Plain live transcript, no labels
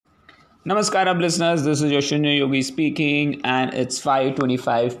Namaskaram listeners, this is Yashunya Yogi speaking and it's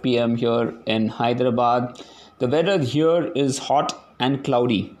 5:25 p.m. here in Hyderabad. The weather here is hot and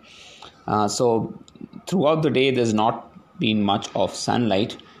cloudy. So throughout the day there's not been much of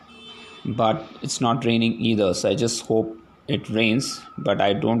sunlight, but it's not raining either. So I just hope it rains, but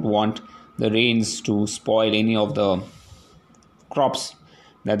I don't want the rains to spoil any of the crops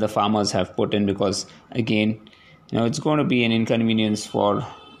that the farmers have put in, because again, it's going to be an inconvenience for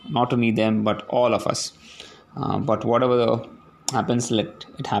not only them but all of us. But whatever happens, let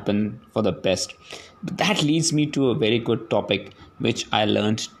it happen for the best. But that leads me to a very good topic which I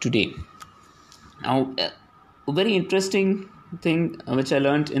learned today. Now, a very interesting thing which I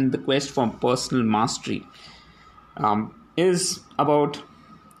learned in the quest for personal mastery is about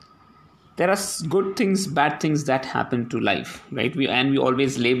there are good things, bad things that happen to life, right? We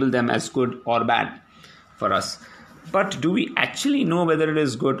always label them as good or bad for us. But do we actually know whether it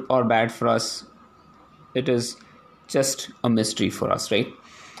is good or bad for us? It is just a mystery for us, right?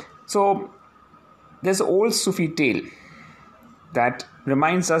 So there's an old Sufi tale that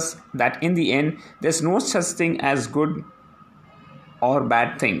reminds us that in the end, there's no such thing as good or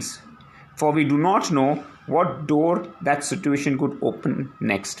bad things, for we do not know what door that situation could open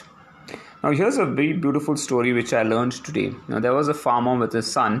next. Now, here's a very beautiful story which I learned today. Now, there was a farmer with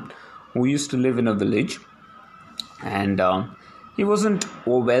his son who used to live in a village, and he wasn't a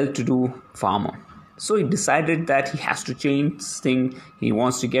well-to-do farmer. So he decided that he has to change things. He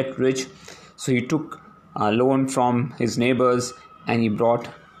wants to get rich. So he took a loan from his neighbors and he brought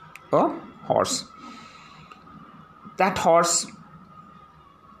a horse. That horse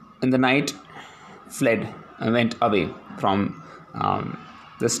in the night fled and went away from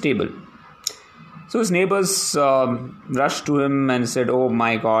the stable. So his neighbors rushed to him and said, "Oh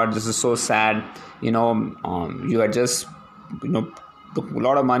my God, this is so sad. You had just, took a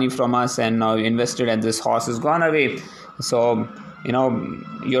lot of money from us and now you invested and this horse has gone away. So,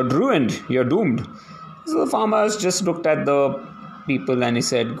 you're ruined, you're doomed." So the farmers just looked at the people and he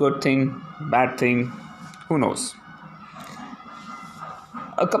said, "Good thing, bad thing, who knows?"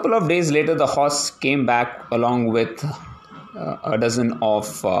 A couple of days later, the horse came back along with a dozen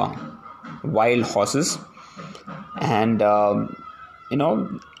of wild horses, and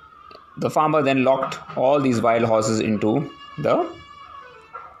the farmer then locked all these wild horses into the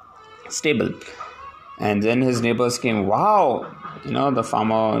stable. And then his neighbors came. "Wow!" The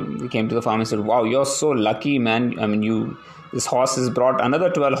farmer came to the farmer and said, "Wow, you're so lucky, man. I mean, this horse has brought another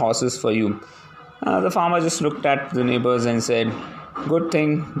 12 horses for you." The farmer just looked at the neighbors and said, "Good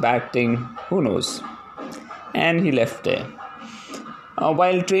thing, bad thing, who knows?" And he left there.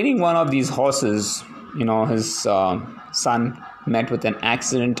 While training one of these horses, his son met with an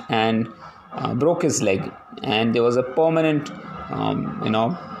accident and broke his leg, and there was a permanent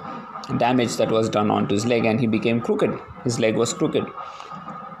damage that was done onto his leg, and he became crooked. His leg was crooked.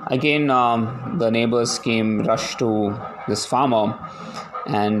 Again, the neighbors rushed to this farmer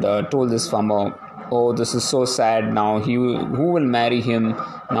and told this farmer, "Oh, this is so sad. Now who will marry him?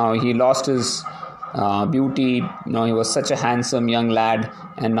 Now he lost his beauty. He was such a handsome young lad,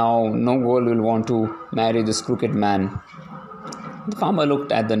 and now no girl will want to marry this crooked man." The farmer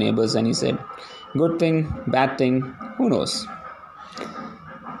looked at the neighbors and he said, "Good thing, bad thing, who knows?"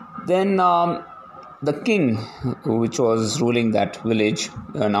 Then the king, which was ruling that village,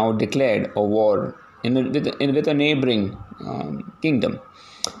 now declared a war with a neighboring kingdom,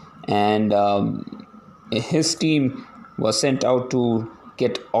 and his team was sent out to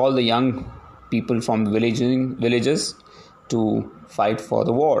get all the young people from villages to fight for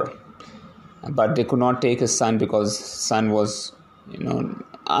the war. But they could not take his son because his son was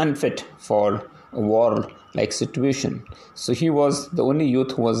unfit for a war-like situation. So he was the only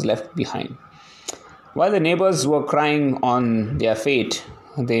youth who was left behind. While the neighbors were crying on their fate,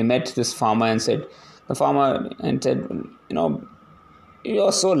 they met this farmer and said,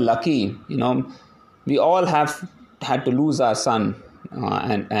 "You're so lucky. We all have had to lose our son.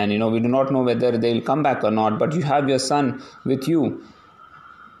 And we do not know whether they'll come back or not, but you have your son with you."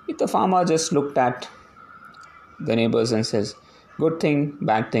 The farmer just looked at the neighbors and says, "Good thing,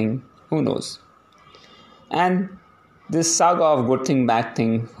 bad thing, who knows?" And this saga of good thing, bad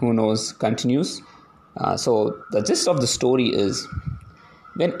thing, who knows continues. So the gist of the story is,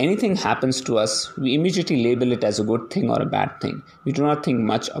 when anything happens to us, we immediately label it as a good thing or a bad thing. We do not think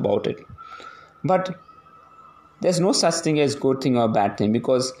much about it. But there's no such thing as good thing or bad thing,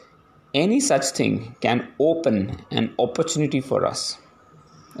 because any such thing can open an opportunity for us.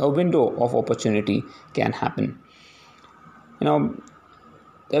 A window of opportunity can happen.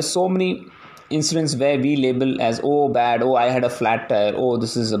 There's so many incidents where we label as, oh, bad, oh, I had a flat tire, oh,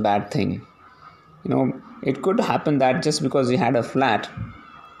 this is a bad thing. It could happen that just because you had a flat,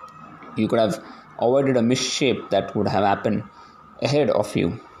 you could have avoided a misshape that would have happened ahead of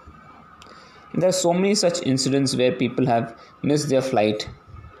you. There are so many such incidents where people have missed their flight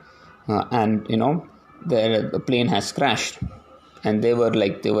and the plane has crashed, and they were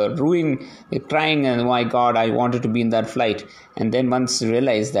ruining, crying, and, oh my God, I wanted to be in that flight. And then once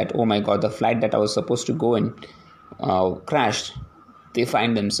realized that, oh my God, the flight that I was supposed to go in crashed, they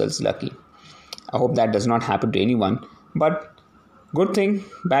find themselves lucky. I hope that does not happen to anyone, but good thing,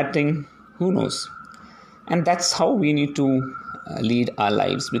 bad thing, who knows? And that's how we need to lead our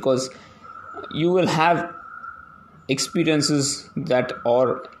lives, because you will have experiences that,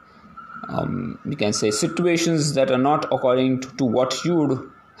 or you can say situations that are not according to what you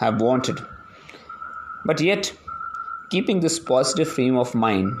would have wanted. But yet, keeping this positive frame of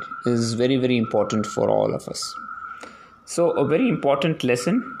mind is very, very important for all of us. So a very important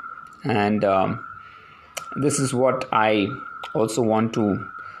lesson, and this is what I also want to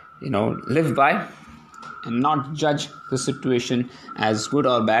live by, and not judge the situation as good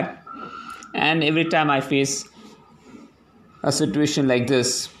or bad. And every time I face a situation like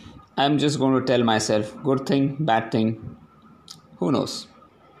this, I'm just going to tell myself, good thing, bad thing, who knows?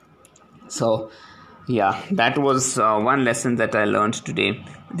 So yeah, that was one lesson that I learned today.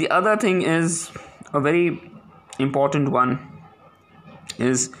 The other thing is a very important one,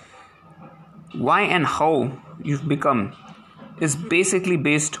 is why and how you've become is basically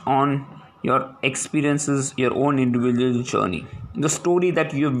based on your experiences, your own individual journey, the story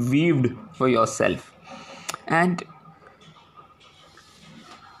that you've weaved for yourself. And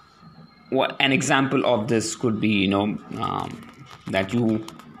an example of this could be, that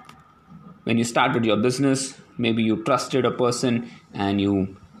when you started your business, maybe you trusted a person and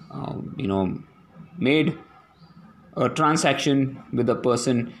you, made a transaction with a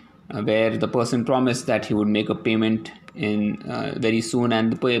person where the person promised that he would make a payment in very soon,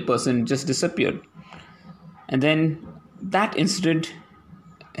 and the person just disappeared. And then that incident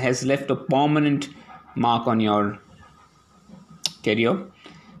has left a permanent mark on your career,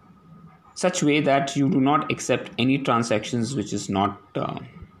 such way that you do not accept any transactions which is not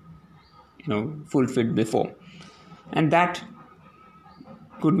fulfilled before. And that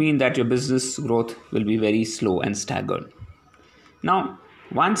could mean that your business growth will be very slow and staggered. Now,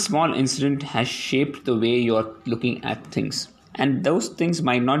 one small incident has shaped the way you're looking at things, and those things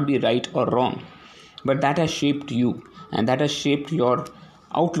might not be right or wrong, but that has shaped you, and that has shaped your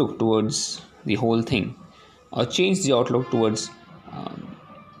outlook towards the whole thing, or changed the outlook towards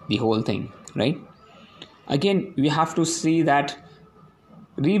the whole thing, right? Again, we have to see that,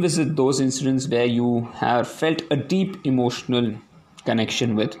 revisit those incidents where you have felt a deep emotional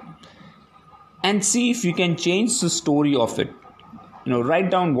connection with, and see if you can change the story of it. Write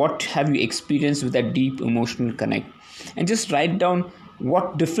down what have you experienced with that deep emotional connect, and just write down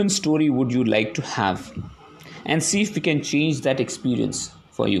what different story would you like to have, and see if we can change that experience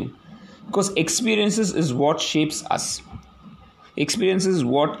for you. Because experiences is what shapes us. Experiences is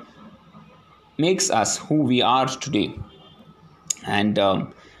what makes us who we are today. And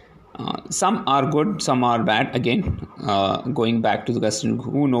some are good, some are bad. Again, going back to the question,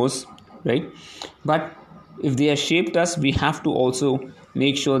 who knows, right? But if they have shaped us, we have to also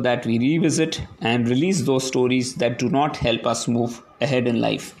make sure that we revisit and release those stories that do not help us move ahead in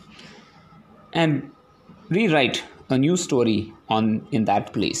life, and rewrite a new story in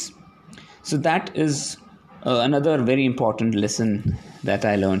that place. So that is another very important lesson that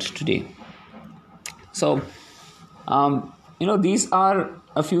I learned today. So, these are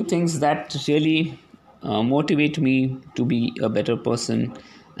a few things that really motivate me to be a better person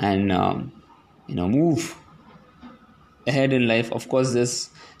and, move ahead in life. Of course,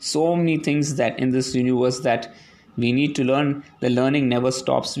 there's so many things that in this universe that we need to learn. The learning never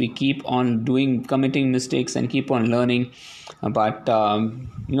stops. We keep on committing mistakes and keep on learning. But,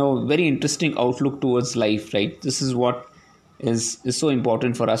 very interesting outlook towards life, right? This is what is so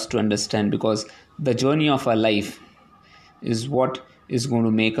important for us to understand, because the journey of our life is what is going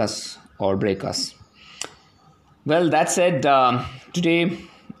to make us or break us. Well, that said, today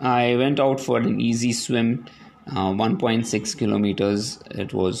I went out for an easy swim, 1.6 kilometers.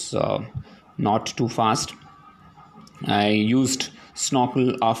 It was not too fast. I used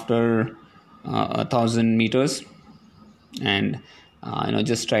snorkel after 1,000 meters, and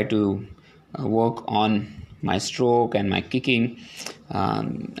just try to work on my stroke and my kicking,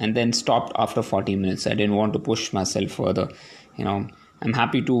 and then stopped after 40 minutes. I didn't want to push myself further. I'm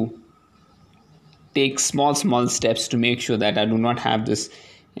happy to take small steps to make sure that I do not have this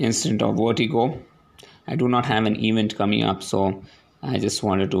instead of vertigo. I do not have an event coming up, so I just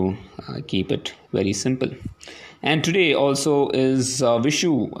wanted to keep it very simple. And today also is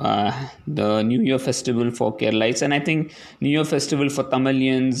Vishu, the New Year festival for Keralites, and I think New Year festival for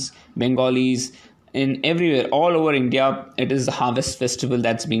Tamilians, Bengalis, in everywhere, all over India. It is the harvest festival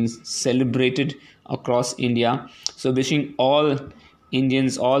that's being celebrated across India. So wishing all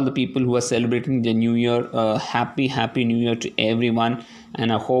Indians, all the people who are celebrating the New Year, happy New Year to everyone.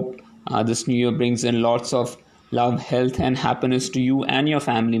 And I hope this New Year brings in lots of love, health, and happiness to you and your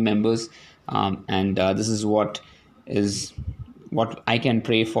family members. And this is what I can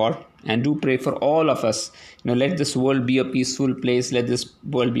pray for, and do pray for all of us. Let this world be a peaceful place. Let this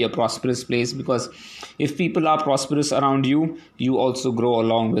world be a prosperous place, because if people are prosperous around you, you also grow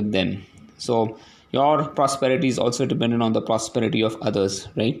along with them. So your prosperity is also dependent on the prosperity of others,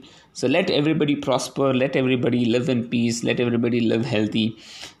 right? So let everybody prosper, let everybody live in peace, let everybody live healthy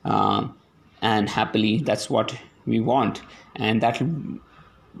and happily. That's what we want, and that will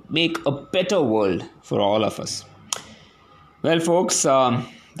make a better world for all of us. Well, folks,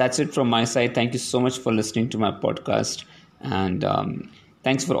 that's it from my side. Thank you so much for listening to my podcast, and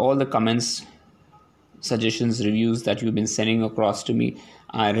thanks for all the comments, suggestions, reviews that you've been sending across to me.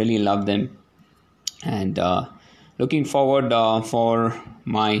 I really love them, and looking forward for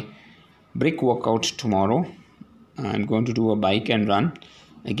my brick workout tomorrow. I'm going to do a bike and run.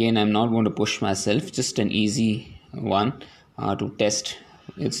 Again, I'm not going to push myself, just an easy one to test.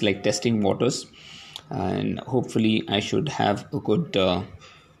 It's like testing waters, and hopefully I should have a good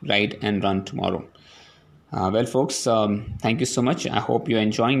ride and run tomorrow. Well, folks, thank you so much. I hope you're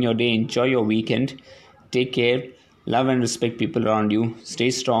enjoying your day. Enjoy your weekend. Take care. Love and respect people around you.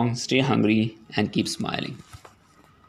 Stay strong, stay hungry, and keep smiling.